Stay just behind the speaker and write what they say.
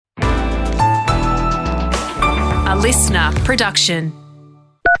listener production.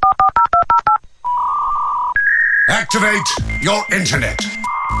 Activate your internet.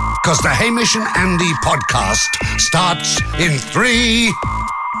 Because the Hamish and Andy podcast starts in 3,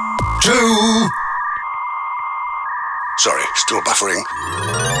 2... Sorry, still buffering.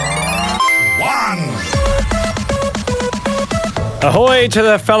 1... Ahoy to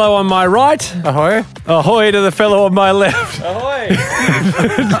the fellow on my right. Ahoy. Ahoy to the fellow on my left. Ahoy!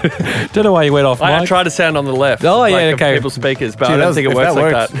 Don't know why you went off, I Mike. tried to sound on the left. Oh, yeah, like okay. People's speakers, but Gee, I don't think it works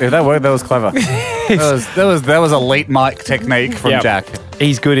like that. If that worked, that was clever. that was elite mic technique from Yep. Jack.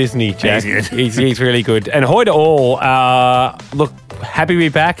 He's good, isn't he, Jack? He's good. He's really good. And ahoy to all. Look, happy to be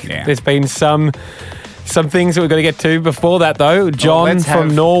back. Yeah. There's been some things that we've got to get to. Before that, though, John let's from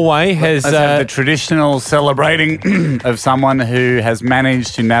have- Norway has... Let's have the traditional celebrating of someone who has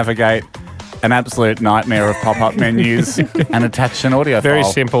managed to navigate an absolute nightmare of pop-up menus and attach an audio very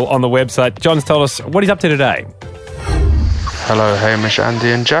file. simple on the website. John's told us what he's up to today. Hello, Hamish,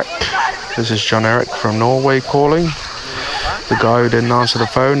 Andy and Jack. This is John Eric from Norway calling. The guy who didn't answer the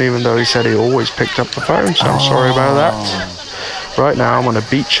phone, even though he said he always picked up the phone, so I'm sorry about that. Right now I'm on a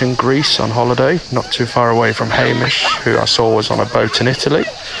beach in Greece on holiday, not too far away from Hamish, who I saw was on a boat in Italy.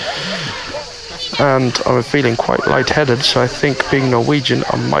 And I'm feeling quite lightheaded, so I think being Norwegian,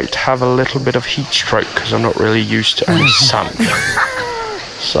 I might have a little bit of heat stroke because I'm not really used to any sun.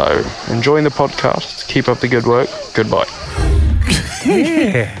 So, enjoying the podcast. Keep up the good work. Goodbye.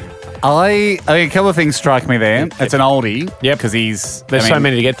 I mean, a couple of things strike me there. It's an oldie. Yep. Because he's... There's so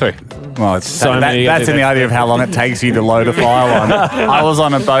many to get through. Well, it's So many that's in the idea of how long it takes you to load a file on. I was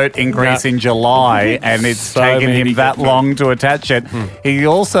on a boat in Greece in July, and it's So taken many him to that get long to attach it. He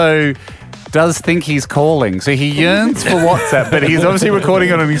also does think he's calling. So he yearns for WhatsApp, but he's obviously recording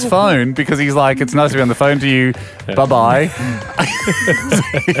it on his phone because he's like, it's nice to be on the phone to you. Bye-bye.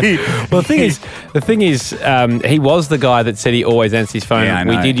 Well, the thing is, he was the guy that said he always answers his phone. Yeah, I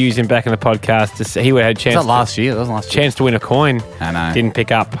We know. did use him back in the podcast. He had a Was chance. that last year? That was last year. Chance to win a coin. I know. Didn't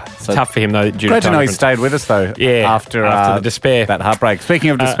pick up. It's So- tough for him though. Due Glad to time know he difference. stayed with us, though. Yeah, After the despair. that heartbreak.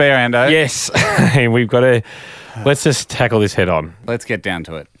 Speaking of despair, Ando. Yes, and we've got to. Let's just tackle this head on. Let's get down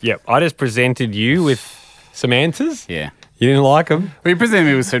to it. Yep, I just presented you with some answers. Yeah. You didn't like them. Well, you presented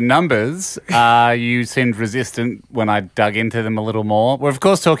me with some numbers. You seemed resistant when I dug into them a little more. We're, of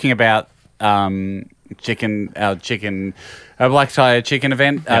course, talking about our Black Tie Chicken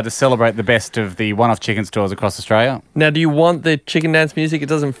event to celebrate the best of the one-off chicken stores across Australia. Now, do you want the chicken dance music? It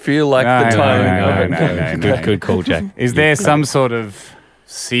doesn't feel like the tone of it. Good call, Jack. Is there some sort of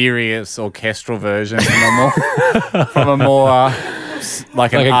serious orchestral version from a more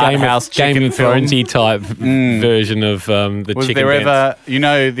like an art house chicken Game of film? Thronesy type version of the Was chicken there dance.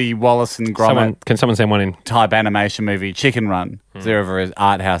 ever, the Wallace and Gromit Can someone send one in? type animation movie Chicken Run? Is there ever an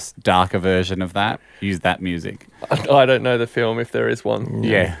art house darker version of that? Use that music. I don't know the film if there is one.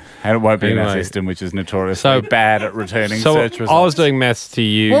 Yeah, and it won't be in our Anyway. system, which is notoriously So- bad at returning So search results. I was doing maths to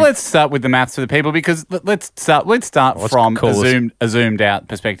you. Well, let's start with the maths for the people because let's start from cool. a zoomed out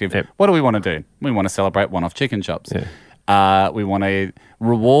perspective. Yep. What do we want to do? We want to celebrate one-off chicken shops. Yeah. We want to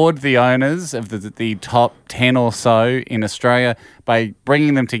reward the owners of the top 10 or so in Australia by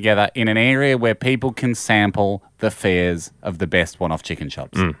bringing them together in an area where people can sample the fares of the best one-off chicken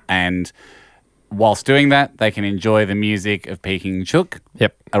shops. And whilst doing that, they can enjoy the music of Peking Chook,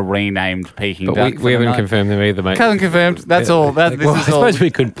 Yep. a renamed Peking But Duck. we haven't confirmed them either, mate. Haven't confirmed. That's all. This Well, I is all. suppose we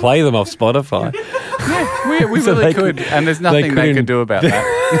could play them off Spotify. We So really they could, and there's nothing they couldn't- could do about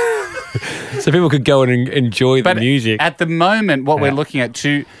that. So people could go and enjoy But the music. at the moment, what we're looking at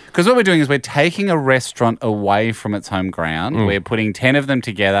because what we're doing is we're taking a restaurant away from its home ground. We're putting 10 of them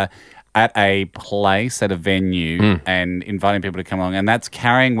together at a place, at a venue, and inviting people to come along. And that's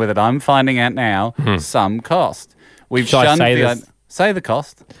carrying with it, I'm finding out now, some cost. We've Shall I shunned say the this? say the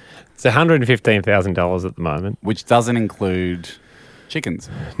cost, It's $115,000 at the moment. which doesn't include chickens.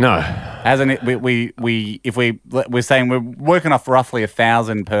 No. Hasn't it? We're saying we're working off roughly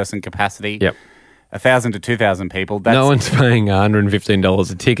 1,000 person capacity. Yep. 1,000 to 2,000 people. That's No one's paying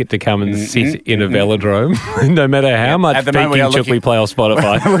 $115 a ticket to come and sit in a velodrome, no matter how much At the moment, we are Peking Chook we looking- play off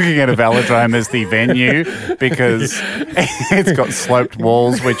Spotify. looking at a velodrome as the venue because it's got sloped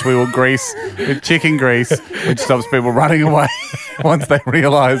walls which we will grease with chicken grease, which stops people running away once they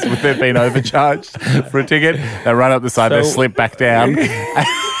realise that they've been overcharged for a ticket. They run up the side, they So- slip back down.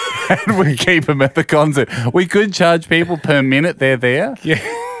 And we keep them at the concert. We could charge people per minute they're there. Yeah.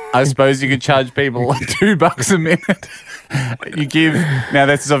 I suppose you could charge people like $2 a minute. You give now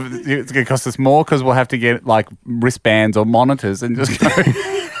it's going to cost us more because we'll have to get like wristbands or monitors and just go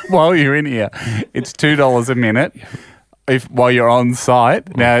while you're in here. It's $2 a minute. while you're on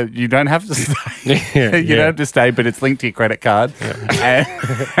site. Now, you don't have to stay. You don't have to stay, but it's linked to your credit card.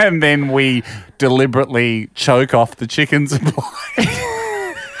 And then we deliberately choke off the chicken supply.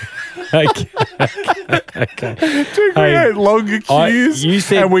 Okay. To create longer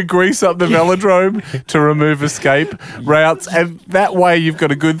queues, and we grease up the velodrome to remove escape routes, and that way you've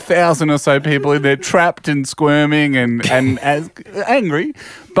got a good 1,000 or so people in there trapped and squirming and as angry,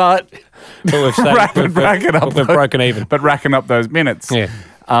 but we've broken even. But racking up those minutes. Yeah.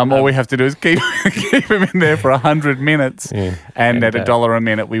 All we have to do is keep them in there for 100 minutes, and at $1 a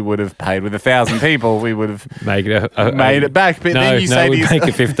minute, we would have paid. With 1,000 people, we would have made it back. But then you say to yourself, make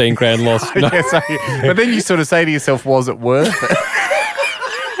a 15 grand loss. No. But then you sort of say to yourself, was it worth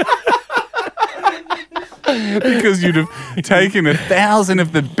it? Because you'd have taken 1,000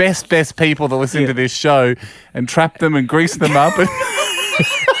 of the best people that listen to this show and trapped them and greased them up and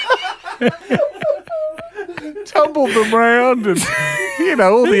tumbled them around and,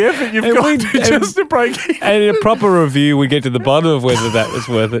 all the effort you've got just to break even. And in a proper review, we get to the bottom of whether that was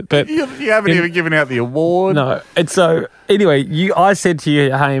worth it. But you haven't even given out the award. No. And so, anyway, I said to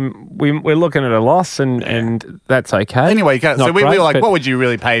you, Haim, we're looking at a loss and that's okay. Anyway, so we were like, what would you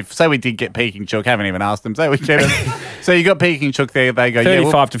really pay? Say we did get Peking Chook. Haven't even asked them. Say we get it. So you got Peking Chook there. They go,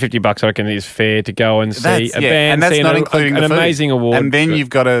 $35 to $50, I reckon, is fair to go and see a band, and that's not including an the food. Amazing award. And then you've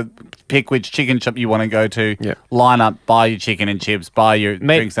got to pick which chicken shop you want to go to, line up, buy your chicken and chips, buy your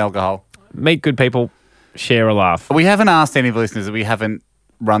drinks and alcohol. Meet good people, share a laugh. We haven't asked any of the listeners, we haven't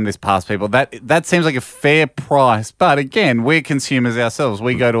run this past people. That seems like a fair price, but again, we're consumers ourselves.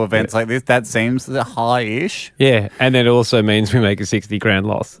 We go to events like this. That seems high-ish. Yeah, and that also means we make a 60 grand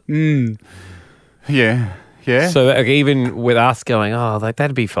loss. Yeah. Yeah. So even with us going,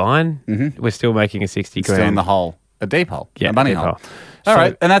 that'd be fine, we're still making a 60 grand. Still in the hole. A deep hole. Yeah, a money deep hole. hole. All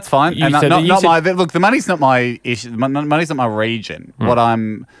right, and that's fine. And look, the money's not my issue. Money's not my region. What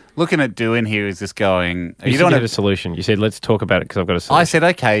I'm looking at doing here is just going. You don't have a solution. You said, let's talk about it because I've got a solution. I said,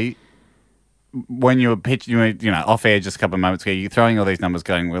 okay. When you were pitching, off air just a couple of moments ago, you're throwing all these numbers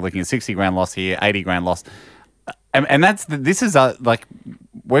going, we're looking at 60 grand loss here, 80 grand loss. And this is like,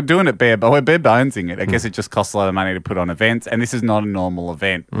 we're doing it we're bare bonesing it. I guess it just costs a lot of money to put on events, and this is not a normal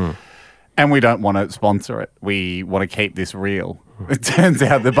event. And we don't want to sponsor it. We want to keep this real. It turns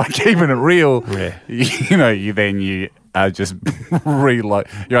out that by keeping it real, you are just reload.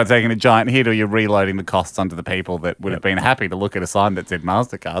 You're not taking a giant hit, or you're reloading the costs onto the people that would have been happy to look at a sign that said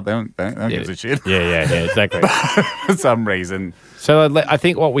MasterCard. They don't give a shit. Yeah, exactly. For some reason. So I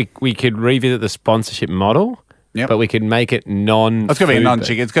think what we could revisit the sponsorship model. Yep. But we could make it non. It's got to be a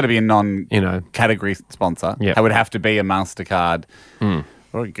non-chicken. It's got to be a non-category sponsor. Yep. It would have to be a MasterCard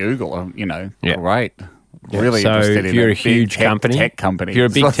or a Google. Or, great. Really interested if you're a huge tech company. If you're a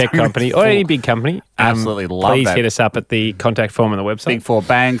big tech company or any big company, absolutely love please that. hit us up at the contact form on the website. Big four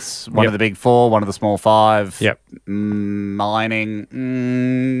banks, one of the big four, one of the small five. Yep. Mining.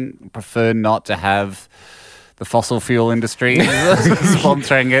 Prefer not to have the fossil fuel industry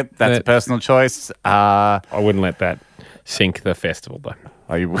sponsoring it. That's a personal choice. I wouldn't let that sink the festival, though.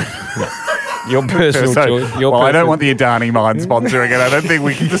 Oh, you would? Your personal choice. I don't want the Adani mine sponsoring it. I don't think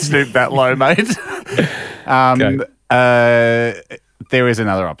we can just stoop that low, mate. There is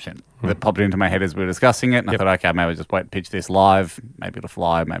another option that popped into my head as we were discussing it, and I thought, okay, maybe I'll just wait and pitch this live. Maybe it'll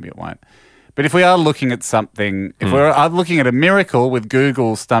fly, maybe it won't. But if we are looking at something, if we're looking at a miracle with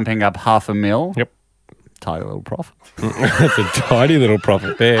Google stumping up $500,000, tiny little profit. That's a tiny little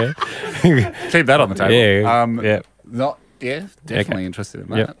profit there. Keep that on the table. Yeah. Definitely interested in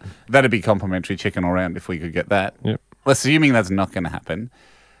that. Yep. That'd be complimentary chicken all round if we could get that. Yep. Assuming that's not going to happen,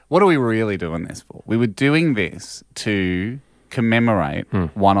 what are we really doing this for? We were doing this to commemorate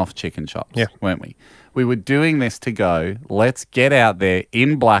one-off chicken shops, weren't we? We were doing this to go, let's get out there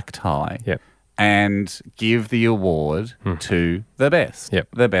in black tie and give the award to the best,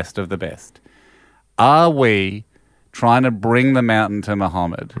 the best of the best. Are we trying to bring the mountain to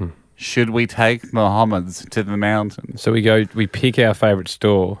Muhammad? Should we take Muhammad's to the mountain? So we pick our favourite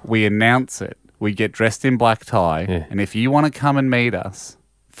store. We announce it. We get dressed in black tie. And if you want to come and meet us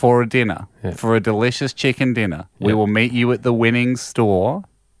for a dinner, for a delicious chicken dinner, we will meet you at the winning store.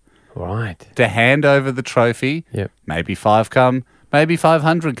 Right. To hand over the trophy. Maybe 5 come, maybe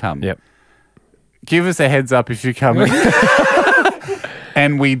 500 come. Give us a heads up if you're coming.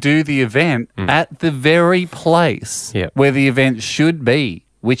 And we do the event at the very place where the event should be,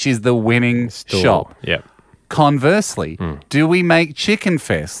 which is the winning shop. Conversely, do we make Chicken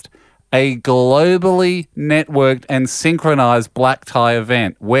Fest a globally networked and synchronized black tie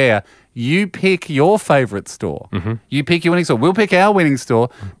event where You pick your favourite store. You pick your winning store. We'll pick our winning store.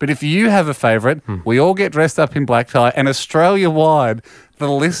 But if you have a favourite, we all get dressed up in black tie. And Australia-wide, the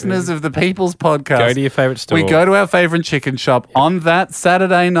listeners of the People's Podcast... Go to your favourite store. We go to our favourite chicken shop on that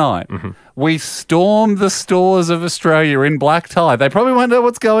Saturday night. We storm the stores of Australia in black tie. They probably won't know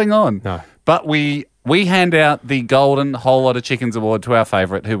what's going on. No. But we hand out the Golden Whole Lot of Chickens Award to our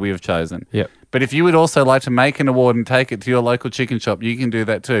favourite, who we have chosen. Yep. But if you would also like to make an award and take it to your local chicken shop, you can do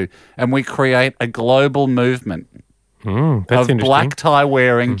that too. And we create a global movement That's of interesting. black tie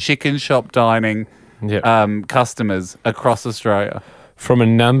wearing chicken shop dining Yep. customers across Australia. From a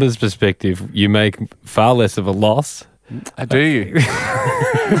numbers perspective, you make far less of a loss. Do you?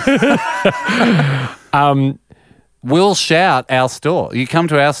 We'll shout our store. You come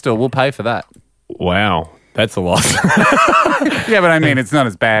to our store, we'll pay for that. Wow. That's a loss. Yeah, but I mean, it's not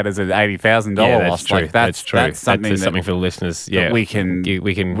as bad as an $80,000 That's loss. true. Like, that's true. That's something, something for the listeners. Yeah, we can dig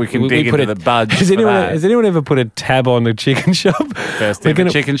put into the budget Has for anyone, that. has anyone ever put a tab on the chicken shop? First We're ever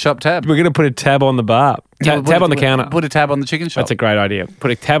gonna- chicken shop tab. We're going to put a tab on the bar. Tab on the counter. Put a tab on the chicken shop. That's a great idea.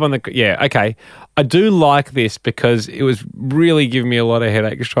 Put a tab on the... Yeah, okay. I do like this because it was really giving me a lot of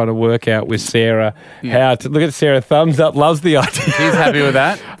headaches trying to work out with Sarah how to... Look at Sarah, thumbs up, loves the idea. He's happy with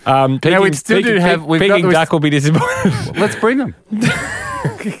that. Peking, we still do have- we've got- Peking Duck will be disappointed. Let's bring them.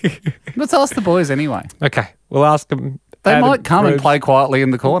 Let's ask the boys anyway. Okay, we'll ask them. They Adam, might come and Rube. play quietly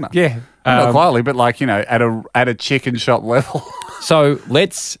in the corner. Yeah. Not quietly, but like, at a chicken shop level. So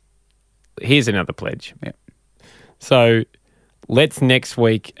here's another pledge. Yeah. So let's next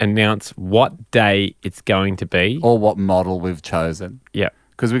week announce what day it's going to be. Or what model we've chosen. Yeah.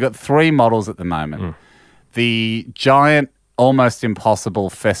 Because we've got 3 models at the moment. The giant, almost impossible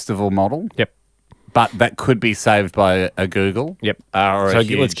festival model. Yep. But that could be saved by a Google. Yep. Or So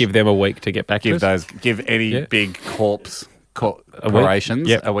a let's give them a week to get back to us. give any big corporations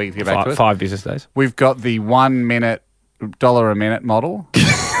Yep. a week to get back to us. 5 business days. We've got the $1 $1 a minute model.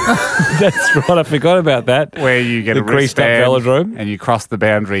 That's right. I forgot about that. Where you get The a greased up wristband velodrome. and you cross the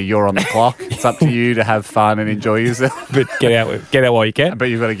boundary, you're on the clock. It's up to you to have fun and enjoy yourself. But get out while you can. But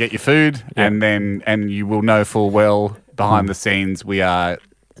you've got to get your food, and you will know full well behind the scenes we've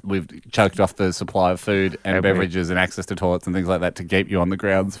choked off the supply of food and beverages and access to toilets and things like that to keep you on the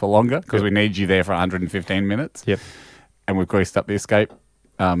grounds for longer because we need you there for 115 minutes. Yep. And we've greased up the escape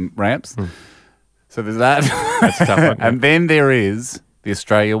ramps. So there's that. That's a tough one. And then there is the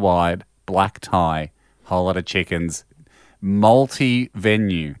Australia-wide black tie, whole lot of chickens,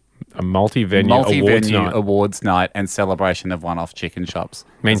 multi-venue A multi-venue awards night and celebration of one-off chicken shops.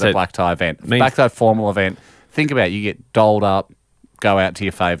 Means as a that- black tie event. Black tie formal event. Think about it. You get doled up, go out to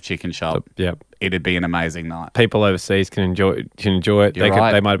your fave chicken shop. Yep. It'd be an amazing night. People overseas can enjoy it. You're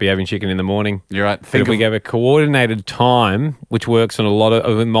right. They might be having chicken in the morning. You're right. But if we have a coordinated time, which works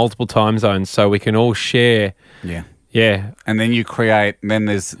on multiple time zones, so we can all share. Yeah. Yeah. And then you create, then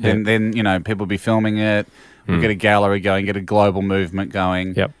there's, then people be filming it. We get a gallery going, get a global movement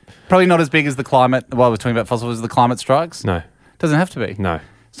going. Yep. Probably not as big as the climate, while we're talking about fossil fuels, the climate strikes. No. Doesn't have to be. No.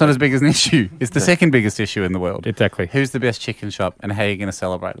 It's not as big as an issue. It's the second biggest issue in the world. Exactly. Who's the best chicken shop and how are you going to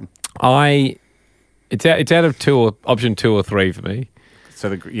celebrate them? It's out of option 2 or 3 for me. So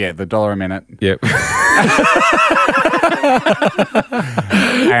the $1 a minute. Yep.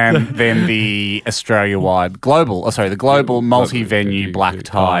 And then the Australia-wide the global multi-venue black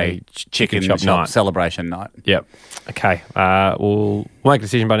tie chicken shop night. celebration night. Yep. Okay. We'll make a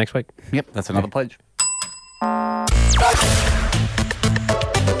decision by next week. Yep, that's another pledge.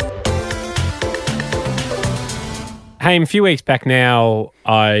 Hey, a few weeks back now,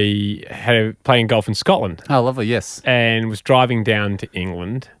 I had playing golf in Scotland Oh, lovely, yes. and was driving down to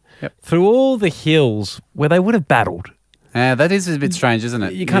England Yep. through all the hills where they would have battled. That is a bit strange, isn't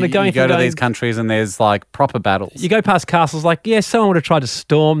it? You're kinda going You go through to those- these countries and there's like proper battles. You go past castles like, someone would have tried to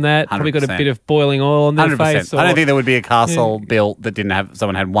storm that, probably got a 100%. bit of boiling oil on their 100%. face. I don't think there would be a castle built that didn't have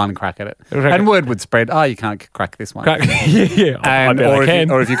someone had one crack at it. Right. And word would spread. Oh, you can't crack this one. yeah. I bet I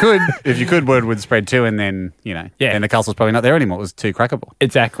can. Or if you could, word would spread too, and then then the castle's probably not there anymore. It was too crackable.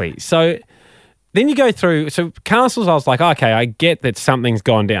 Exactly. So then you go through. So castles, I was like, okay, I get that something's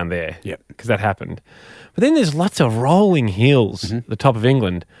gone down there. Yep. Because that happened. But then there's lots of rolling hills at the top of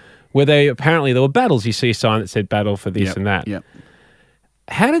England where there were battles. You see a sign that said battle for this and that. Yep.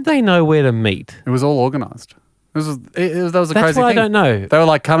 How did they know where to meet? It was all organised. That was a That's crazy what thing. I don't know. They were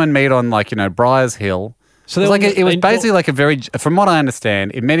like, come and meet on Briars Hill. So It was, they- it was they- basically like a very, from what I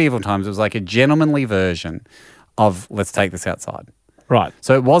understand, in medieval times, it was like a gentlemanly version of let's take this outside. Right.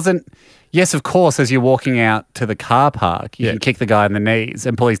 So it wasn't, Yes, of course, as you're walking out to the car park, you can kick the guy in the knees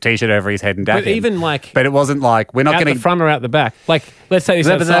and pull his T-shirt over his head and dack But him. even like But it wasn't like, we're not out going the front or out the back. Like, let's say this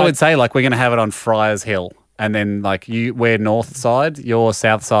But they outside. would say, like, we're going to have it on Friars Hill. And then, like, we're north side, you're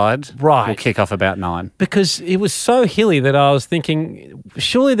south side. Right. We'll kick off about 9. Because it was so hilly that I was thinking,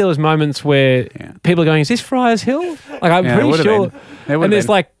 surely there was moments where people are going, is this Friars Hill? Like, I'm Yeah, it pretty would've sure. been. It would've And there's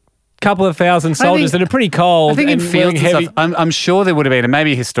been. like a couple of thousand soldiers that are pretty cold. I think in and fields wearing and stuff, I'm sure there would have been, and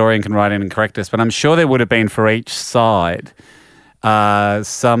maybe a historian can write in and correct us, but I'm sure there would have been for each side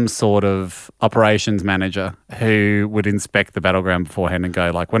some sort of operations manager who would inspect the battleground beforehand and go,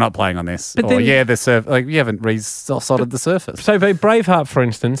 like, we're not playing on this. But Or, then- like, you haven't re-sodded the surface. So Braveheart, for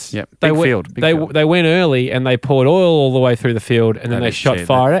instance, Yep, they big went, field, big they field. they went early and they poured oil all the way through the field, and then That they is shot cheat-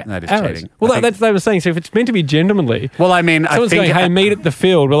 fire that is arrows. cheating. Well, I think- that's what they were saying. So if it's meant to be gentlemanly, Well, I mean, I someone's think... going, "Hey, meet at the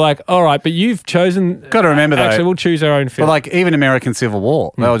field." We're like, "All right, but you've chosen." Gotta remember, though- actually, we'll choose our own field. But like even American Civil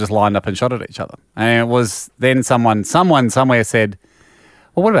War, they all just lined up and shot at each other. And it was then someone somewhere said,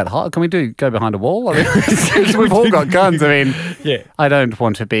 well, what about can we go behind a wall? I mean, we've all got guns. I mean, Yeah. I don't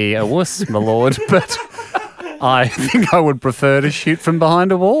want to be a wuss, my lord, but I think I would prefer to shoot from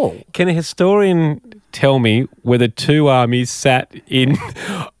behind a wall. Can a historian tell me whether two armies sat in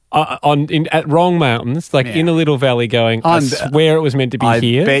at wrong mountains, like in a little valley, going, "I swear it was meant to be I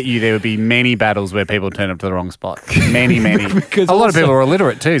here"? bet you there would be many battles where people turned up to the wrong spot. Many. Because a lot of also- people are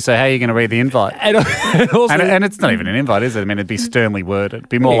illiterate too, so how are you going to read the invite? And also, And it's not even an invite, is it? I mean, it'd be sternly worded. It'd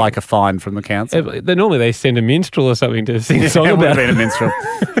be more like a fine from the council. normally they send a minstrel or something to sing a song It would about have it. been a minstrel.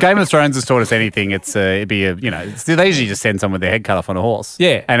 Game of Thrones has taught us anything. It'd be a, they usually just send someone with their head cut off on a horse.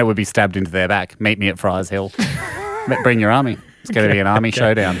 Yeah. And it would be stabbed into their back. Meet me at Friars Hill. Bring your army. It's going to be an army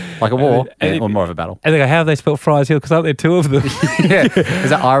showdown. Like a war, or more of a battle. And they go, "How have they spelled Friars Hill? Because aren't there two of them?" Yeah.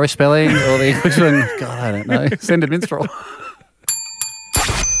 Is that Irish spelling or the English one? God, I don't know. Send a minstrel.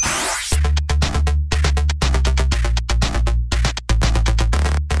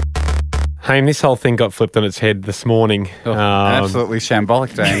 Hey, this whole thing got flipped on its head this morning. An absolutely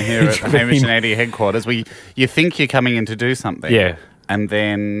shambolic day in here at the Hamish and Andy headquarters. You think you're coming in to do something. Yeah. And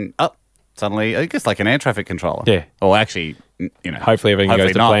then, suddenly, I guess like an air traffic controller. Yeah. Or actually, Hopefully everything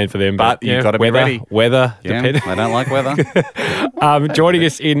goes to not. plan for them. But you've got to be weather, ready. Weather, Yeah, depending. I don't like weather. Joining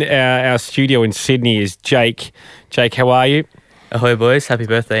us in our studio in Sydney is Jake. Jake, how are you? Ahoy, boys. Happy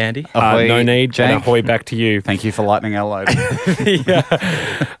birthday, Andy. Ahoy, No need, Jake. and ahoy back to you. Thank you for lightening our load.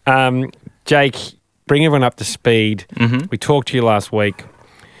 Jake, bring everyone up to speed. Mm-hmm. We talked to you last week.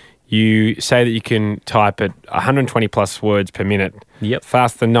 You say that you can type at 120 plus words per minute. Yep.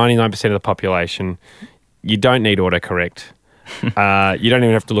 Faster than 99% of the population. You don't need autocorrect. You don't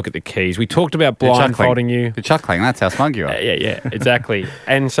even have to look at the keys. We talked about blindfolding you. You're chuckling. That's how smug you are. Yeah, exactly.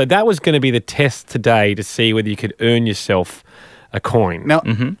 And so that was going to be the test today to see whether you could earn yourself a coin. Now,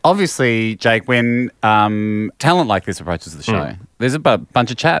 obviously, Jake, when talent like this approaches the show, there's a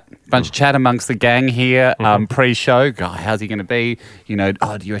bunch of chat amongst the gang here pre-show. God, how's he going to be? Do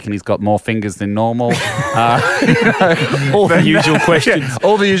you reckon he's got more fingers than normal? All the usual questions. Yeah,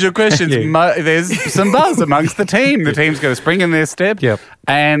 all the usual questions. There's some buzz amongst the team. The team's got to spring in their step. Yep.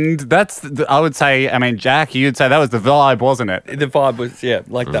 And that's, I would say, Jack, you'd say that was the vibe, wasn't it? The vibe was,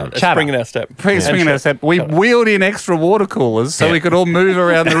 like that. Chatter. Spring in our step. Spring in our step. We wheeled in extra water coolers so we could all move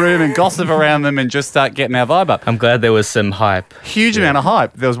around the room and gossip around them and just start getting our vibe up. I'm glad there was some hype. Huge amount of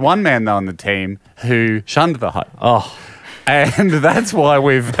hype. There was one man though on the team who shunned the hype. Oh, And that's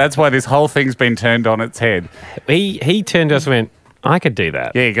why this whole thing's been turned on its head. he turned to us and went, "I could do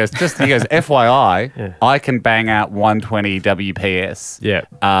that." Yeah, he goes, FYI, I can bang out 120 WPS. Yeah.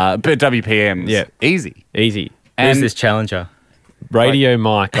 But WPMs. Yeah. Easy. Easy. Who's And this challenger? Radio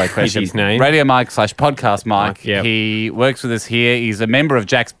Mike is question. his name. Radio Mike / podcast Mike. Yep. He works with us here. He's a member of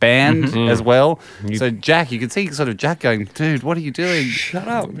Jack's band as well. So Jack, you can see sort of Jack going, "Dude, what are you doing? Shut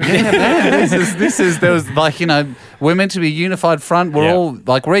up." Yeah, man. There was like, we're meant to be a unified front. We're all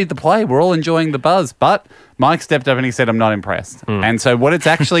like, read the play. We're all enjoying the buzz. But Mike stepped up and he said, "I'm not impressed." And so what it's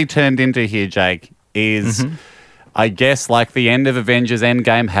actually turned into here, Jake, is I guess like the end of Avengers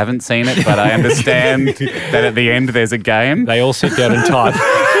Endgame. Haven't seen it, but I understand that at the end there's a game. They all sit down and type.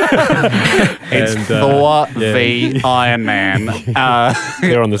 It's Thor v Iron Man.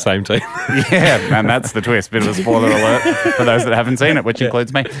 They're on the same team. Yeah, and that's the twist. Bit of a spoiler alert for those that haven't seen it, which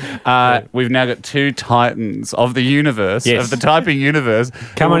includes me. We've now got two titans of the universe, Yes. of the typing universe.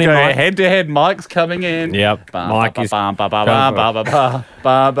 Come on in, We'll go Mike. head to head. Mike's coming in. Yep. Mike is.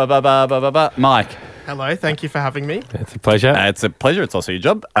 Mike. Hello, thank you for having me. It's a pleasure. It's a pleasure. It's also your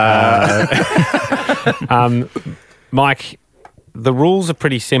job. Mike, the rules are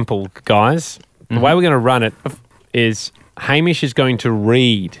pretty simple, guys. The way we're going to run it is Hamish is going to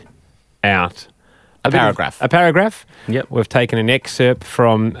read out A paragraph. A paragraph. Yep. We've taken an excerpt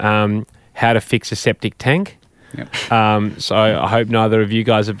from How to Fix a Septic Tank. Yep. So I hope neither of you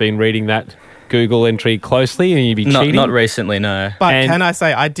guys have been reading that Google entry closely and you'd be cheating. Not recently, no. But And- can I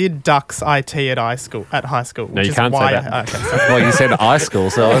say, I did Dux IT at high school. No, you can't say that. Okay, sorry. Well, you said high school,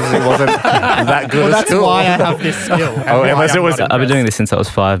 so it wasn't that good Well, at that's school. why I have this skill. and Oh, why unless it I'm was- not I've been doing impressed. this since I was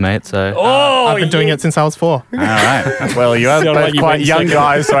 5, mate, so... I've been doing it since I was 4. All right. Well, you are Sound both like you've quite been young second.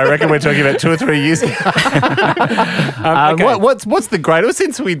 guys, so I reckon we're talking about 2 or 3 years. Okay. What's the greatest?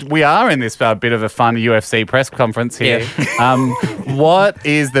 Since we are in this bit of a fun UFC press conference here, what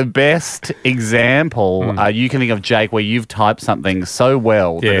is the best example you can think of, Jake, where you've typed something so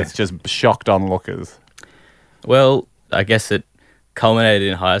well that Yeah. it's just shocked onlookers? Well, I guess it culminated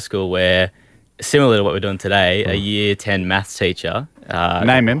in high school where, similar to what we're doing today, a year 10 maths teacher,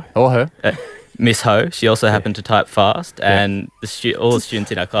 Name him or her. Miss Ho, she also happened to type fast, and all the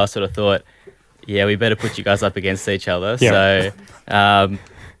students in our class sort of thought, yeah, we better put you guys up against each other. Yeah. So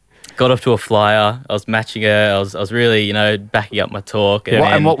got off to a flyer. I was matching her. I was really, backing up my talk. And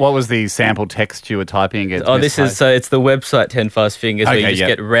then- What was the sample text you were typing against? Oh, Miss it's the website 10 Fast Fingers where you just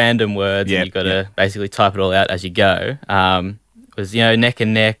get random words and you've got to basically type it all out as you go. It was, neck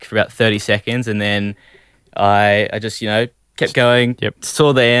and neck for about 30 seconds, and then I just, kept going,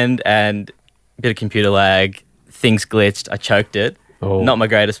 saw the end, and a bit of computer lag, things glitched, I choked it. Oh. Not my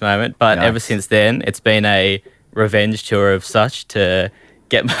greatest moment, but Nice. ever since then, it's been a revenge tour of such to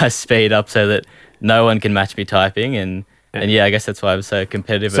get my speed up so that no one can match me typing, and yeah, I guess that's why I'm so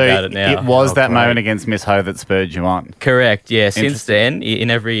competitive So about it now. it was that great. moment against Miss Ho that spurred you on. Correct, yeah. Since Interesting. then, in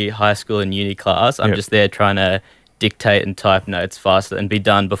every high school and uni class, I'm just there trying to dictate and type notes faster and be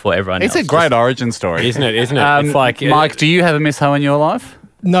done before everyone It's else. a great origin story, Isn't it? It's like Mike, do you have a Miss Ho in your life?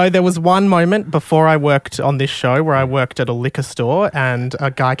 No, there was one moment before I worked on this show where I worked at a liquor store and a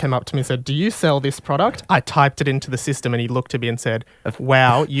guy came up to me and said, "Do you sell this product?" I typed it into the system and he looked at me and said,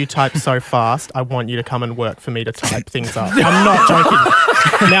 "Wow, you type so fast. I want you to come and work for me to type things up." I'm not joking.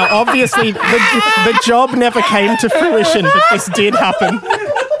 Now, obviously, the job never came to fruition, but this did happen.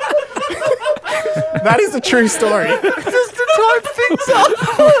 That is a true story. Just to type things up.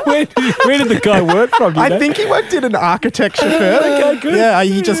 where did the guy work from? I think he worked in an architecture firm. Okay, good. Yeah,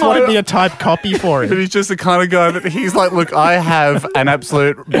 he just wanted me to type copy for But him. he's just the kind of guy that he's like, look, I have an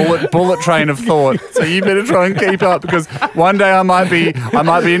absolute bullet train of thought, so you better try and keep up, because one day I might be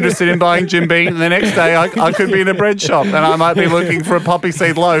interested in buying Jim Beam, and the next day I could be in a bread shop and I might be looking for a poppy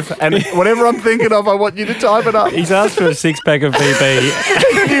seed loaf, and whatever I'm thinking of, I want you to type it up. He's asked for a 6-pack of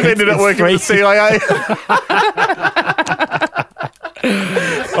VB. You've ended up working for the CIA.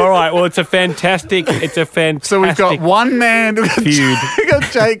 All right. Well, it's a fantastic. So we've got one man feud. We've got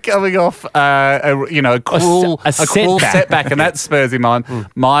Jake coming off, a cruel setback, and that spurs him on.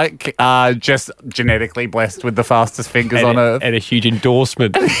 Mike, just genetically blessed with the fastest fingers on earth. and a huge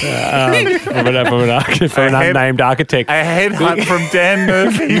endorsement from an unnamed architect. A headhunt from Dan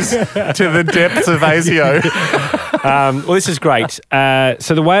Murphy's to the depths of ASIO. Well, this is great.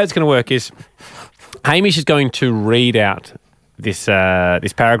 So the way it's going to work is Hamish is going to read out this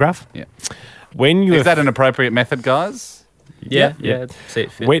paragraph. Yeah. When you Is that an appropriate method, guys? Yeah. See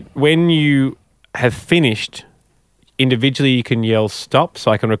it fit. when you have finished, individually you can yell stop,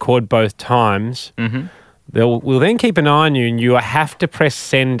 so I can record both times. Mm-hmm. We'll then keep an eye on you, and you have to press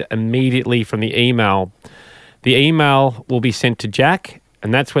send immediately from the email. The email will be sent to Jack,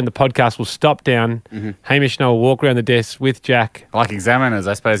 and that's when the podcast will stop down. Mm-hmm. Hamish and I will walk around the desk with Jack. Like examiners,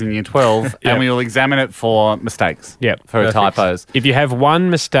 I suppose, in year 12, and we will examine it for mistakes. Yep. For Perfect. typos. If you have one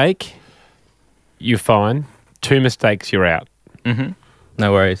mistake, you're fine. 2 mistakes, you're out.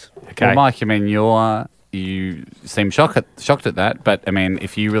 No worries. Okay. Well, Mike, I mean, you seem shocked at that, but I mean,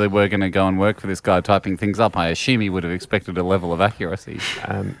 if you really were going to go and work for this guy typing things up, I assume he would have expected a level of accuracy.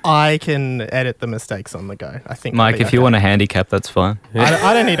 I can edit the mistakes on the go. I think. Mike, if you want a handicap, that's fine.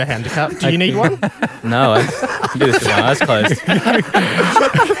 I don't need a handicap. Do you need one? No, I can do this with my eyes closed.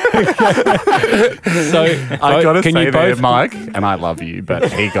 So I got to can say you there, both, Mike, and I love you,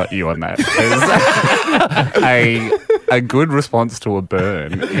 but he got you on that. A good response to a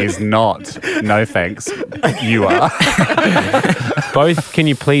burn is not, no thanks, you are. both, can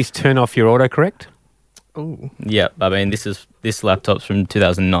you please turn off your autocorrect? Ooh. Yeah, I mean, this laptop's from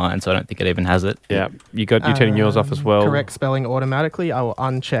 2009, so I don't think it even has it. Yeah. You're turning yours off as well. Correct spelling automatically. I will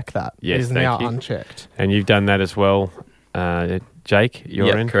uncheck that. Yes, it is thank now you. unchecked. And you've done that as well. Jake, you're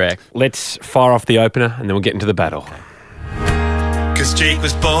Yep, in? correct. Let's fire off the opener and then we'll get into the battle. 'Cause Jake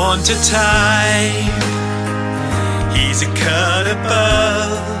was born to type. He's a cut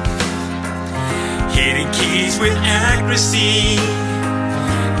above, hitting keys with accuracy.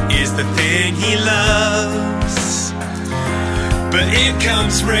 is the thing he loves. But in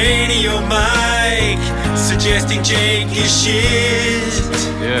comes Radio Mike, suggesting Jake is shit.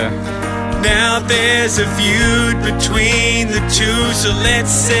 Yeah. Now there's a feud between the two, so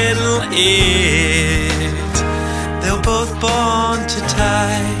let's settle it. They're both born to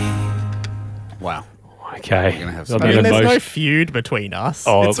type. Wow. Okay. gonna have There'll some- be an there's no emotion- feud between us.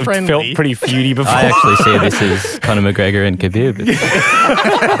 Oh, it's it friendly. felt pretty feudy before. I actually see this as Conor McGregor and Khabib.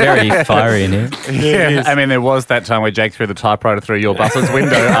 It's very fiery in here. Yeah, I mean, there was that time where Jake threw the typewriter through your bus's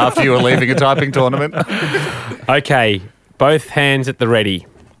window after you were leaving a typing tournament. Okay, both hands at the ready.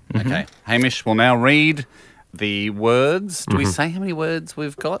 Okay. Hamish will now read the words. Do we say how many words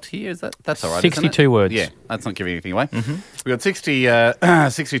we've got here? That's all right, isn't it? 62 words. Yeah, that's not giving anything away. We've got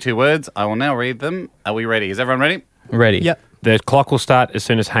 62 words. I will now read them. Are we ready? Is everyone ready? Ready? Yep. The clock will start as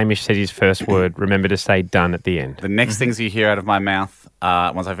soon as Hamish says his first word. Remember to say done at the end. The next things you hear out of my mouth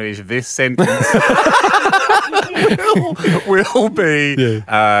once I finish this sentence will be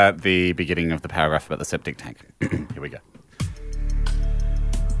the beginning of the paragraph about the septic tank. Here we go.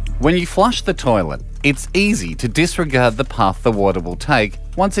 When you flush the toilet, it's easy to disregard the path the water will take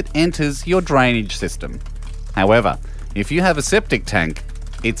once it enters your drainage system. However, if you have a septic tank,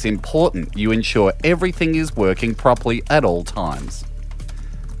 it's important you ensure everything is working properly at all times.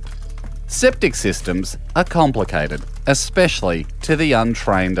 Septic systems are complicated, especially to the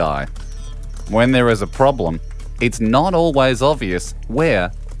untrained eye. When there is a problem, it's not always obvious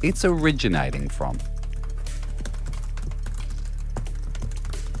where it's originating from.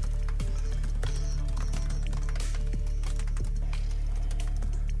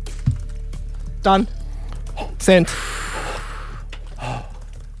 Done. Sent.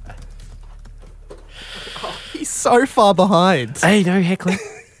 He's so far behind. Hey, no heckling.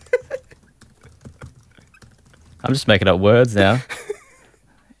 I'm just making up words now.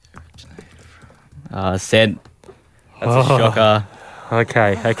 Sent. That's a shocker.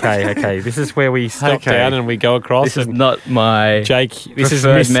 Okay. This is where we stop Okay. down and we go across. This is and not my Jake, this is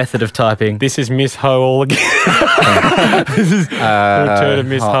preferred method of typing. This is Miss Ho all again. This is the return of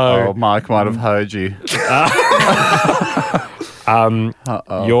Miss Ho. Mike might have heard you.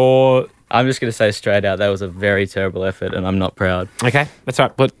 You're I'm just going to say straight out, that was a very terrible effort, and I'm not proud. okay. That's all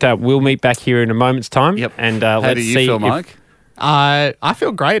right. But we'll meet back here in a moment's time. Yep. And How let's do you see feel, if- Mike? I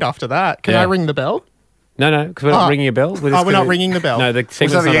feel great after that. Can Yeah. I ring the bell? No, because we're not ringing a bell. We're not ringing the bell. No, the It's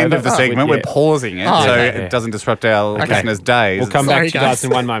segment's at the not end over. of the segment. Yeah. We're pausing it Oh, so okay. it doesn't disrupt our listeners' days. We'll come Sorry, back to you guys guys. in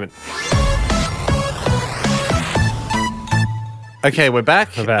one moment. Okay, we're back.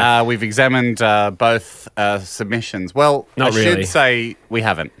 We're back. We've examined both submissions. Well, Not I really. should say we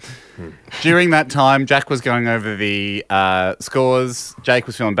haven't. During that time, Jack was going over the scores. Jake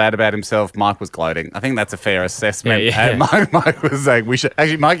was feeling bad about himself. Mike was gloating. I think that's a fair assessment. Yeah. And Mike was saying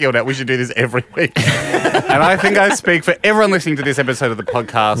Mike yelled out, we should do this every week. And I think I speak for everyone listening to this episode of the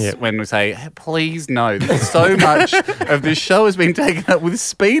podcast when we say, hey, please no, so much of this show has been taken up with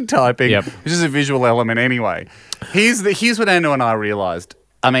speed typing, which is a visual element anyway. Here's what Anu and I realised.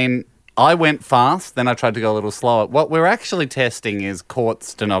 I mean, I went fast, then I tried to go a little slower. What we're actually testing is court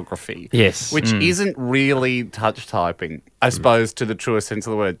stenography. Yes. Which isn't really touch typing, I suppose, to the truest sense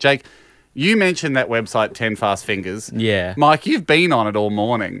of the word. Jake, you mentioned that website, 10 Fast Fingers. Yeah. Mike, you've been on it all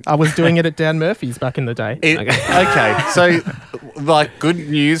morning. I was doing it at Dan Murphy's back in the day. Okay, so like good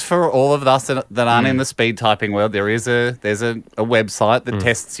news for all of us that aren't in the speed typing world. There's a website that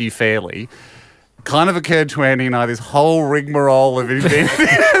tests you fairly. Kind of occurred to Andy and I this whole rigmarole of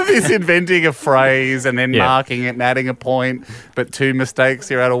inventing a phrase and then marking it and adding a point, but 2 mistakes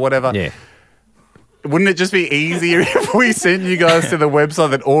here out or whatever. Yeah. Wouldn't it just be easier if we sent you guys to the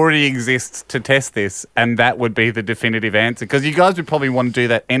website that already exists to test this, and that would be the definitive answer? Because you guys would probably want to do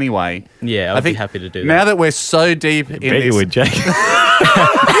that anyway. Yeah, I'd be happy to do that. Now that we're so deep in Bet this, you would, Jake. Jake,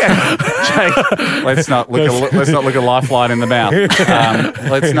 let's not look a lifeline in the mouth.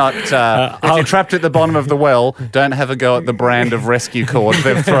 Let's not. If you're trapped at the bottom of the well, don't have a go at the brand of rescue cord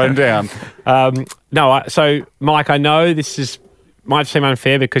they've thrown down. So Mike, I know this might seem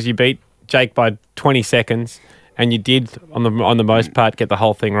unfair because you beat Jake by 20 seconds, and you did on the most part get the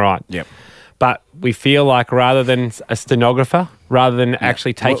whole thing right. Yep. But we feel like rather than a stenographer, rather than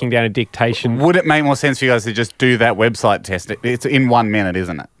actually taking down a dictation, Would it make more sense for you guys to just do that website test? It's in 1 minute,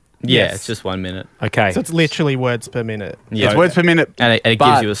 isn't it? Yeah, it's just 1 minute. okay. So it's literally words per minute. Yeah. It's words per minute. And it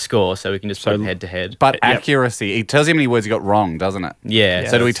but- gives you a score, so we can just put them head to head. But accuracy, it tells you how many words you got wrong, doesn't it? Yeah.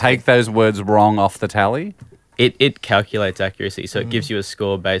 So do we take those words wrong off the tally? It calculates accuracy, so it gives you a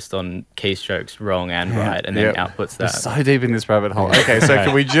score based on keystrokes wrong and right, and then outputs We're that. so deep in this rabbit hole. Okay, so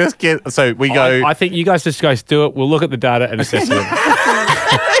can we just get... So we go... I think you guys just do it. We'll look at the data and assess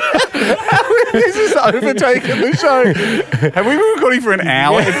it. This is overtaken the show. Have we been recording for an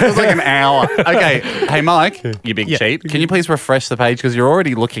hour? It feels like an hour. Okay. Hey, Mike, you big cheat. Can you please refresh the page? Because you're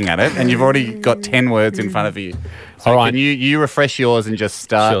already looking at it and you've already got 10 words in front of you. So all right. Can you refresh yours and just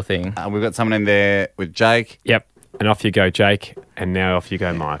start? Sure thing. We've got someone in there with Jake. Yep. And off you go, Jake. And now off you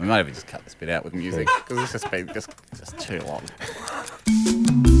go, Mike. We might have just cut this bit out with music because it's just been just too long.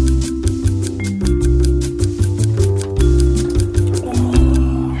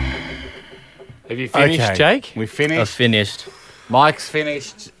 Have you finished, Jake? We finished. I've finished. Mike's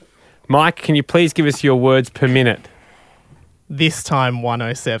finished. Mike, can you please give us your words per minute? This time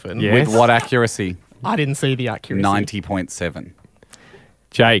 107. Yes. With what accuracy? I didn't see the accuracy. 90.7.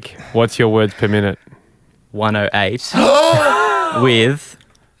 Jake, what's your words per minute? 108 with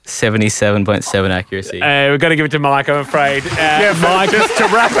 77.7 accuracy. We've got to give it to Mike, I'm afraid. Mike, Just to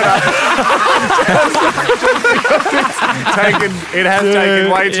wrap it up. It has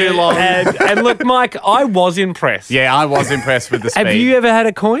taken way too long. and look, Mike, I was impressed. Yeah, I was impressed with the speed. Have you ever had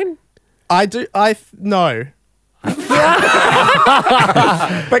a coin? I do. No. But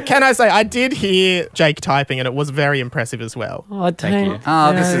can I say, I did hear Jake typing and it was very impressive as well. Oh, Thank you.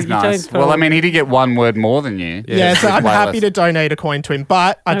 Oh, this is nice. Well, I mean, he did get one word more than you. Yeah, so I'm happy to donate a coin to him,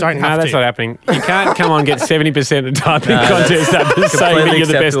 but I don't have No, that's to. not happening. You can't come on and get 70% of the typing contest after saying that you're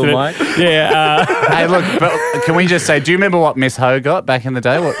the best of it. Mike. Yeah. Hey, look, but can we just say, do you remember what Miss Ho got back in the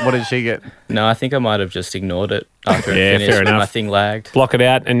day? What did she get? No, I think I might have just ignored it after Yeah, it finished. fair when enough. My thing lagged. Block it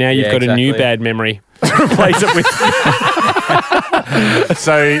out, and now you've Yeah, got a new exactly. bad memory to replace it with.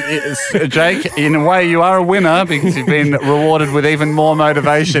 So, Jake, in a way, you are a winner because you've been rewarded with even more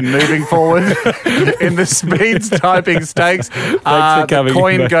motivation moving forward in the speeds typing stakes. The coming,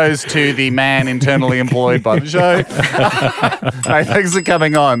 coin mate. goes to the man internally employed by the show. Hey, thanks for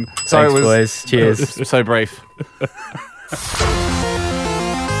coming on. Sorry, Thanks, it was boys. Cheers. it was so brief.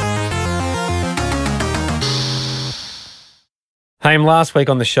 Haim, last week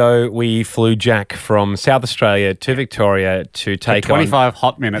on the show, we flew Jack from South Australia to Victoria to take 25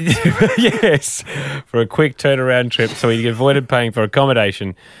 hot minutes. yes, for a quick turnaround trip so he avoided paying for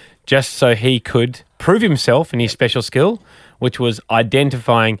accommodation just so he could prove himself in his special skill, which was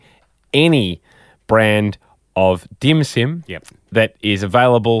identifying any brand of dim sim that is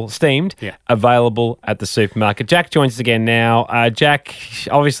available, steamed, available at the supermarket. Jack joins us again now. Jack,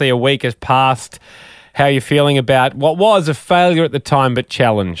 obviously a week has passed. How are you feeling about what was a failure at the time but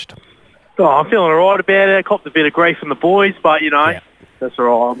challenged? Oh, I'm feeling all right about it. I copped a bit of grief from the boys, but, that's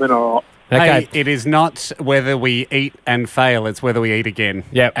all right. I've been all right. Okay. Hey, it is not whether we eat and fail, it's whether we eat again.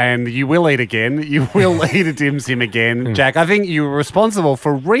 Yep. And you will eat again. You will eat a dim sim again. Jack, I think you were responsible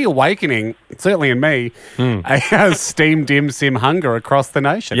for reawakening, certainly in me, a steamed dim sim hunger across the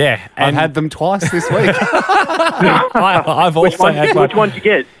nation. Yeah, I've and- had them twice this week. I've Which also had one. one did you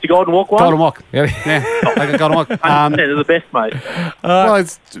get? The Golden Walk one? Golden Walk. Yeah. Yeah, I got Golden Walk. 100%, they're the best, mate. Well,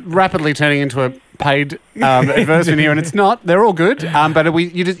 it's rapidly turning into a paid advertisement here, and it's not. They're all good. But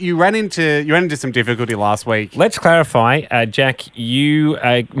you ran into some difficulty last week. Let's clarify, Jack, you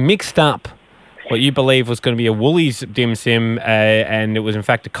mixed up what you believe was going to be a Woolies dim sim, and it was in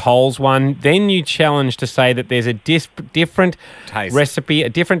fact a Coles one. Then you challenged to say that there's a different Taste. recipe, a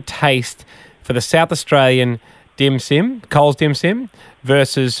different taste for the South Australian dim sim, Coles dim sim,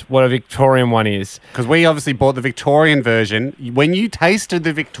 versus what a Victorian one is. Because we obviously bought the Victorian version. When you tasted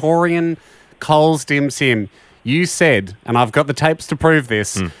the Victorian Coles dim sim, you said, and I've got the tapes to prove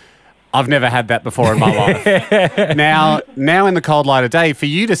this, I've never had that before in my life. Now in the cold light of day, for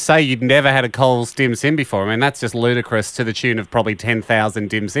you to say you'd never had a Coles dim sim before, I mean, that's just ludicrous to the tune of probably 10,000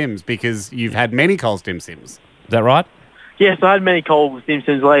 dim sims because you've had many Coles dim sims. Is that right? Yes, I had many Coles dim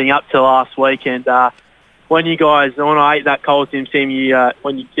sims leading up to last week, and when I ate that Coles dim sim,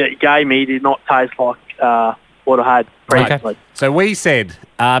 when you gave me, it did not taste like what I had previously. So we said,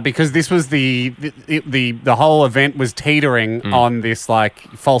 because this was the whole event was teetering on this like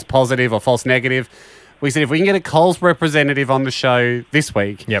false positive or false negative, we said if we can get a Coles representative on the show this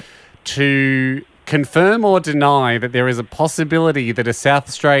week to confirm or deny that there is a possibility that a South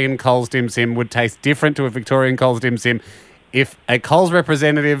Australian Coles dim sim would taste different to a Victorian Coles dim sim, if a Coles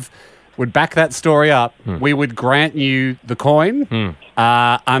representative would back that story up, we would grant you the coin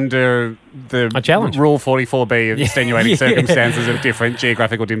under the challenge. Rule 44B of extenuating circumstances of different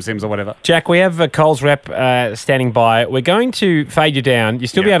geographical dim sims or whatever. Jack, we have a Coles rep standing by. We're going to fade you down. You'll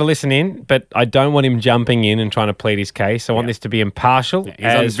still be able to listen in, but I don't want him jumping in and trying to plead his case. I want this to be impartial.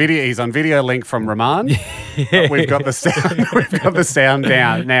 He's on video link from Rahman. We've got the sound. We've got the sound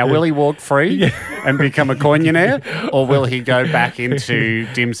down. Now, will he walk free and become a coinionaire, or will he go back into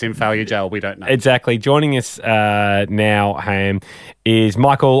dim sim failure jail? We don't know. Exactly. Joining us now, Ham, is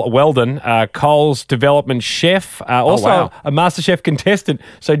Michael Weldon, Coles development chef, also a MasterChef contestant,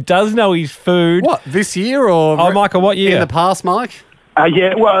 so does know his food. What, this year or... Oh, Michael, what year? In the past, Mike?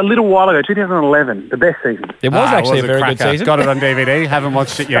 Yeah, well, a little while ago, 2011, the best season. It was actually a very cracker. good season. Got it on DVD. Haven't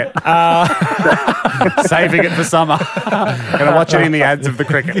watched it yet. Saving it for summer. Going to watch it in the ads of the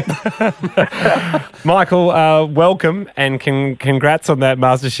cricket. Michael, welcome and congrats on that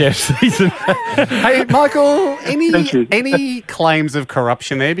MasterChef season. Hey, Michael, any claims of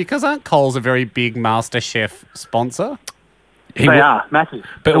corruption there? Because aren't Coles a very big MasterChef sponsor? They are massive.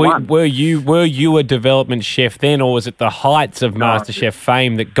 But were you a development chef then, or was it the heights of MasterChef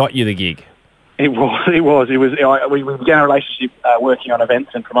fame that got you the gig? It was. We began a relationship working on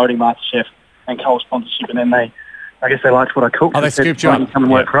events and promoting MasterChef and Coles sponsorship, and then I guess they liked what I cooked. Oh, they scooped you up. Come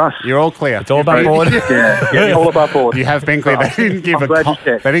and work for us. You're all clear. It's all above board. Yeah, all above board. You have been clear. They didn't give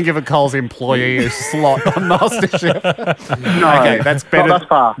a Coles employee a slot on MasterChef. No, okay, that's better. Not that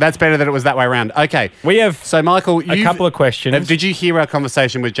far. That's better that it was that way around. Okay, we have Michael, a couple of questions. Did you hear our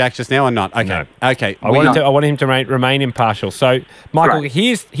conversation with Jack just now or not? Okay, no. Okay. I wanted him to remain impartial. So, Michael,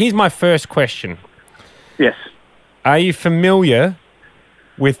 here's my first question. Yes. Are you familiar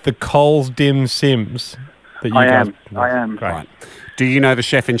with the Coles Dim Sims? I am. Great. Right. Do you know the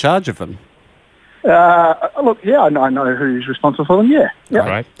chef in charge of them? Look, yeah, I know who's responsible for them. Yeah.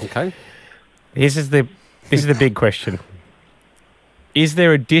 Right. Okay. This is the big question. Is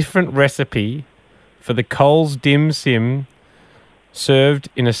there a different recipe for the Coles Dim Sim served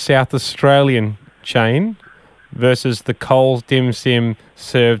in a South Australian chain versus the Coles Dim Sim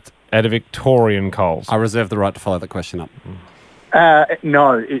served at a Victorian Coles? I reserve the right to follow the question up.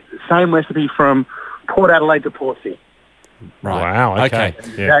 No, same recipe from Port Adelaide to Portsea. Right. Wow. Okay.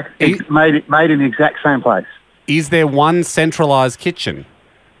 Yeah. It's made in the exact same place. Is there one centralised kitchen?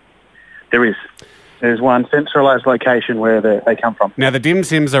 There is. There's one centralised location where they come from. Now, the dim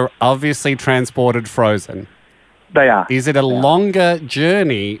sims are obviously transported frozen. They are. Is it a longer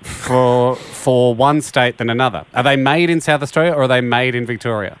journey for one state than another? Are they made in South Australia or are they made in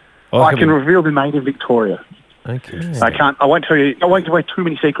Victoria? I can reveal they're made in Victoria. Okay. I can't. I won't tell you. I won't give away too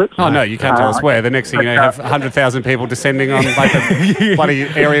many secrets. Oh no, you can't tell us where. The next thing you know, you have 100,000 people descending on like a bloody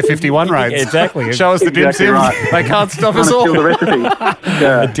Area 51 raids. Exactly. Show us the dim sims. Right. They can't stop us all. Steal the recipe.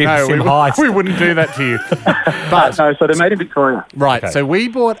 The dim sim heist. We wouldn't do that to you. But no, so they're made in Victoria. Right. Okay. So we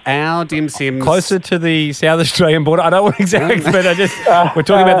bought our dim sims closer to the South Australian border. I don't want exact, but we're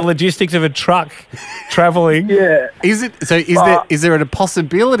talking about the logistics of a truck travelling. Yeah. Is there a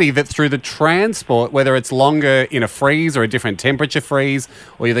possibility that through the transport, whether it's longer in a freeze or a different temperature freeze,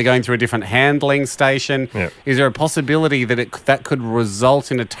 or they're going through a different handling station, is there a possibility that that could result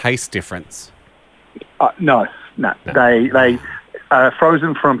in a taste difference? No. They are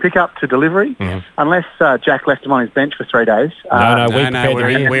frozen from pickup to delivery, unless Jack left them on his bench for 3 days. We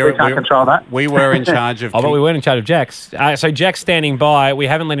can't control that. We were in charge of... but we weren't in charge of Jack's. So Jack's standing by. We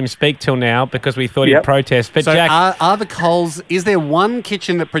haven't let him speak till now because we thought he'd protest. But so Jack... are the Coles... Is there one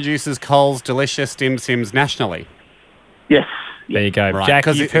kitchen that produces Coles delicious dim sims nationally? Yes. There you go. Right. Jack,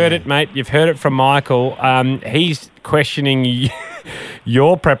 you've heard it, mate. You've heard it from Michael. He's questioning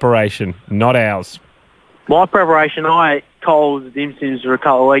your preparation, not ours. My preparation, I ate Coles dim sims for a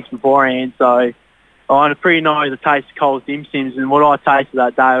couple of weeks beforehand, so I pretty know the taste of Coles dim sims, and what I tasted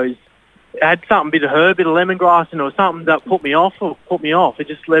that day was it had something, a bit of herb, a bit of lemongrass, and it was something that put me off. It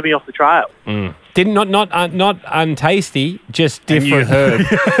just led me off the trail. Not untasty, just different.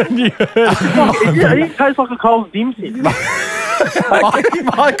 It tastes like a Coles dim sim.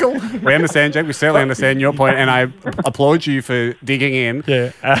 Michael, we understand, Jack. We certainly understand your point, and I applaud you for digging in.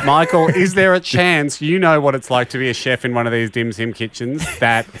 Yeah. Michael, is there a chance you know what it's like to be a chef in one of these dim sim kitchens?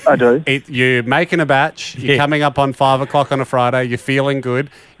 That I do. You're making a batch. You're coming up on 5 o'clock on a Friday. You're feeling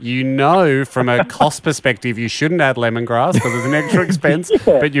good. You know, from a cost perspective, you shouldn't add lemongrass because it's an extra expense.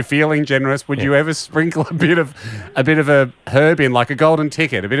 But you're feeling generous. Would you ever sprinkle a bit of a herb in, like a golden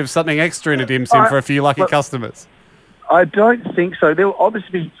ticket, a bit of something extra in a dim sim for a few lucky customers? I don't think so. There will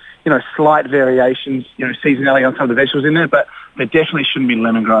obviously be, slight variations, seasonality on some of the vegetables in there, but there definitely shouldn't be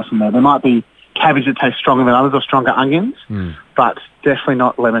lemongrass in there. There might be cabbage that tastes stronger than others or stronger onions, but definitely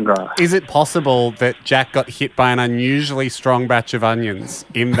not lemongrass. Is it possible that Jack got hit by an unusually strong batch of onions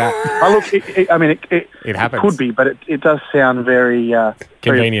in that? It happens. It could be, but it does sound very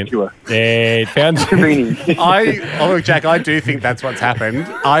convenient. Very obscure. Yeah, it sounds convenient. Look, Jack, I do think that's what's happened.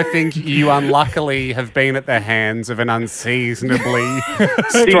 I think you unluckily have been at the hands of an unseasonably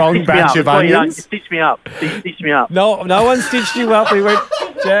strong batch of onions. Stitch me up. No one stitched you up. We went.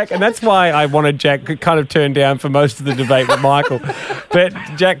 Jack, and that's why I wanted Jack to kind of turn down for most of the debate with Michael. But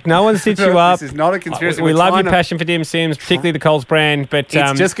Jack, no one sits you up. This is not a conspiracy. We love your passion for Dim Sims, particularly the Coles brand. But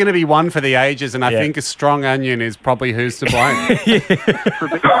it's just going to be one for the ages, and I think a strong onion is probably who's to blame.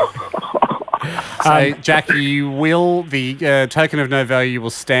 So, Jack, the token of no value will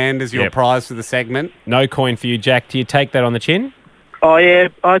stand as your prize for the segment. No coin for you, Jack. Do you take that on the chin? Oh yeah,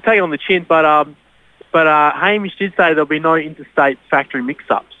 I take it on the chin, but Hamish did say there'll be no interstate factory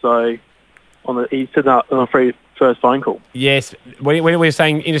mix-up. So he said that on the first phone call. Yes, when we were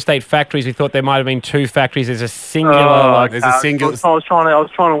saying interstate factories, we thought there might have been two factories. There's a singular. There's a singular. I was trying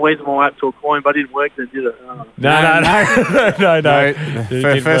to weasel them all out to a coin, but it didn't work. Then did it? No.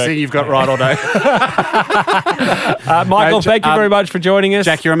 First thing you've got right all day. Michael, thank you very much for joining us.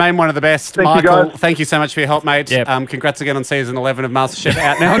 Jack, you remain one of the best. Michael, thank you so mumuch for your help, mate. Yep. Congrats again on season 11 of MasterChef,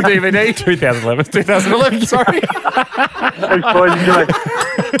 out now on DVD. 2011, sorry. Thanks, boys. Enjoy.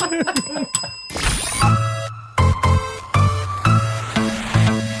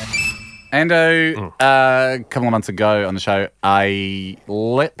 Ando, a couple of months ago on the show, I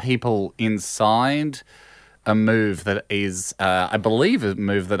let people inside a move that is, I believe,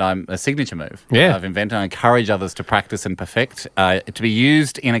 a signature move that I've invented. I encourage others to practice and perfect, to be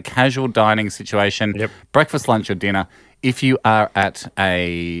used in a casual dining situation, breakfast, lunch, or dinner. If you are at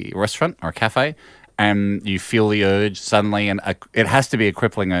a restaurant or a cafe and you feel the urge suddenly, and it has to be a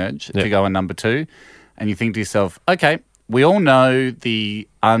crippling urge to go on number 2, and you think to yourself, okay, we all know the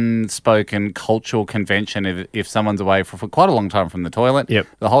unspoken cultural convention if someone's away for quite a long time from the toilet,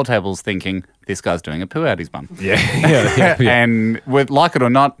 the whole table's thinking, this guy's doing a poo out his bum. And like it or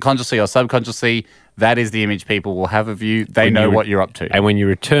not, consciously or subconsciously, that is the image people will have of you. They know what you're up to. And when you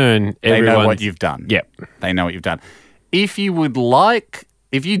return, they know what you've done. They know what you've done. If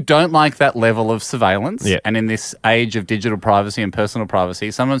you don't like that level of surveillance, and in this age of digital privacy and personal privacy,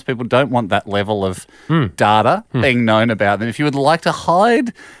 sometimes people don't want that level of data being known about them. If you would like to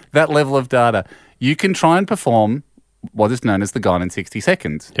hide that level of data, you can try and perform what is known as the Gone in 60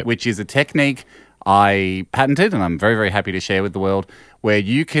 Seconds, which is a technique I patented, and I'm very, very happy to share with the world, where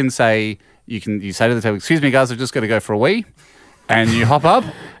you can say, you say to the table, excuse me, guys, I've just got to go for a wee, and you hop up.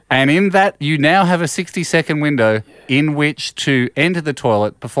 And in that, you now have a 60-second window in which to enter the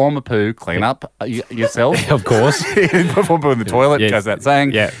toilet, perform a poo, clean up yourself. Of course. Perform poo in the toilet, goes that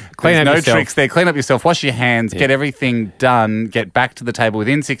saying. Clean up no yourself. Tricks there. Clean up yourself, wash your hands, get everything done, get back to the table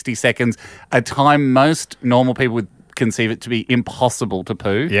within 60 seconds, a time most normal people would conceive it to be impossible to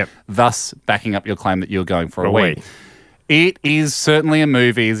poo, thus backing up your claim that you're going for a wee. It is certainly a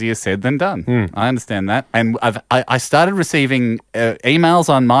move easier said than done. I understand that. And I started receiving emails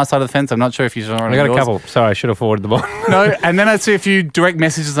on my side of the fence. I'm not sure if you saw I got a couple. Sorry, I should have forwarded them on. No, and then I see a few direct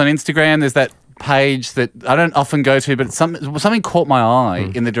messages on Instagram. There's that page that I don't often go to, but something caught my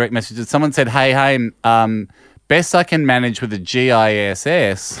eye in the direct messages. Someone said, hey, best I can manage with a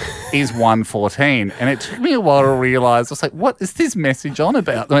GISS is 114. And it took me a while to realise. I was like, what is this message on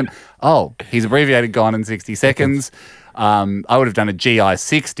about? I went, oh, he's abbreviated Gone in 60 seconds. I would have done a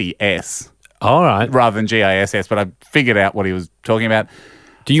GI60S. All right. Rather than GISS, but I figured out what he was talking about.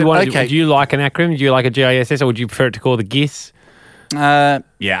 Do you do you like an acronym? Do you like a GISS, or would you prefer it to call the GIS? Yeah,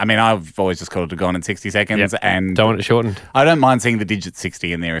 I mean, I've always just called it Gone in 60 seconds. And don't want it shortened. I don't mind seeing the digit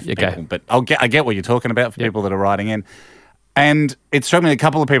 60 in there if people, but I get what you're talking about for people that are writing in. And it struck me a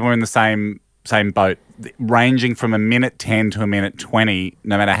couple of people are in the same boat, ranging from a minute 10 to a minute 20,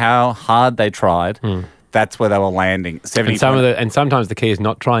 no matter how hard they tried. That's where they were landing. 70 and sometimes the key is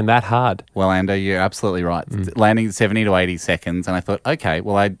not trying that hard. Well, Ando, you're absolutely right. Landing 70 to 80 seconds. And I thought, okay,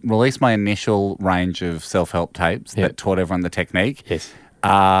 well, I released my initial range of self-help tapes that taught everyone the technique. Yes.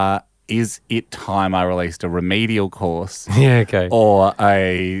 Is it time I released a remedial course? Okay. Or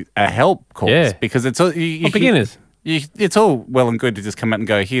a help course? Yeah. Because it's all... beginners. It's all well and good to just come out and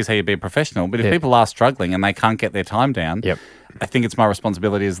go, here's how you be a professional. But if people are struggling and they can't get their time down... I think it's my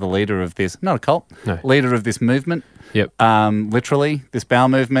responsibility as the leader of this, not a cult, leader of this movement, literally, this bowel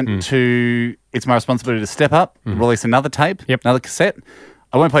movement, it's my responsibility to step up, release another tape, another cassette.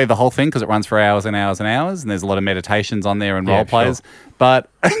 I won't play the whole thing because it runs for hours and hours and hours, and there's a lot of meditations on there and role players. Sure.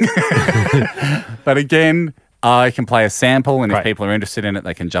 But again, I can play a sample, and if people are interested in it,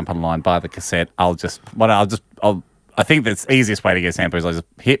 they can jump online, buy the cassette. I think the easiest way to get a sample is I just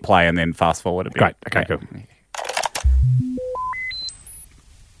hit play and then fast forward a bit. Great. Okay, cool.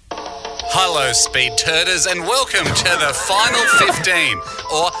 Hello, Speed Turders, and welcome to the Final 15,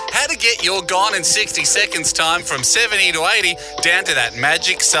 or how to get your Gone in 60 seconds time from 70 to 80 down to that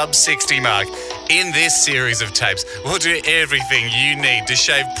magic sub 60 mark. In this series of tapes, we'll do everything you need to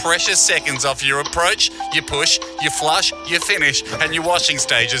shave precious seconds off your approach, your push, your flush, your finish, and your washing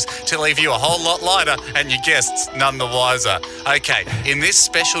stages to leave you a whole lot lighter and your guests none the wiser. Okay, in this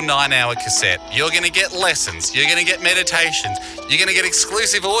special 9-hour cassette, you're going to get lessons, you're going to get meditations, you're going to get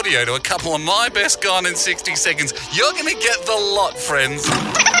exclusive audio to a couple of my best gone in 60 seconds. You're going to get the lot, friends.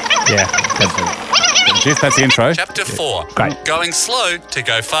 Yeah, that's the intro. Chapter 4. Great. Going slow to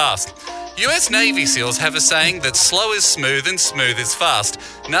go fast. US Navy SEALs have a saying that slow is smooth and smooth is fast.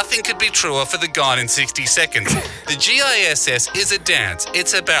 Nothing could be truer for the Gone in 60 seconds. The GISS is a dance,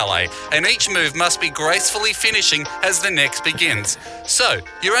 it's a ballet, and each move must be gracefully finishing as the next begins. So,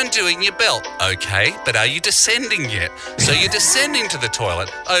 you're undoing your belt, okay, but are you descending yet? So you're descending to the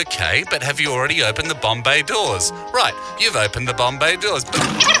toilet, okay, but have you already opened the Bombay doors? Right, you've opened the Bombay doors.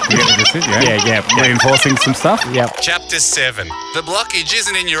 Yeah. Reinforcing some stuff? Yep. Chapter 7. The blockage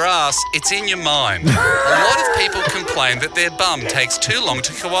isn't in your ass, it's in your mind. A lot of people complain that their bum takes too long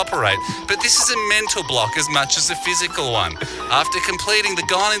to cooperate, but this is a mental block as much as a physical one. After completing the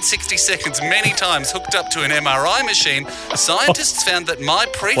Gone in 60 seconds many times hooked up to an MRI machine, scientists found that my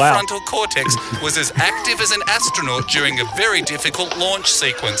prefrontal cortex was as active as an astronaut during a very difficult launch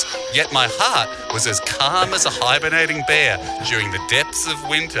sequence, yet my heart was as calm as a hibernating bear during the depths of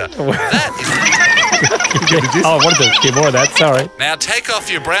winter. That is... I wanted to hear more of that, sorry. Now take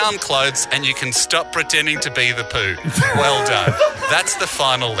off your brown clothes and you can stop pretending to be the poo. Well done. That's the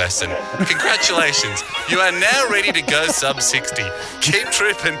final lesson. Congratulations. You are now ready to go sub 60. Keep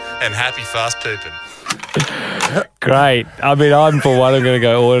trooping and happy fast pooping. Great. I mean, I'm for one, I'm going to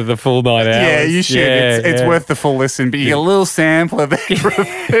go order the full 9 hours. Yeah, you should. It's worth the full listen, but you get a little sample of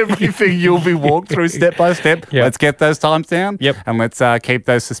everything you'll be walked through step by step. Yep. Let's get those times down. Yep. And let's keep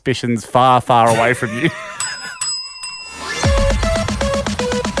those suspicions far, far away from you.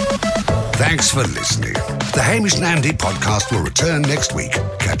 Thanks for listening. The Hamish and Andy podcast will return next week.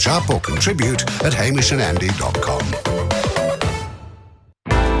 Catch up or contribute at hamishandandy.com.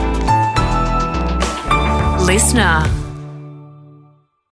 Listener.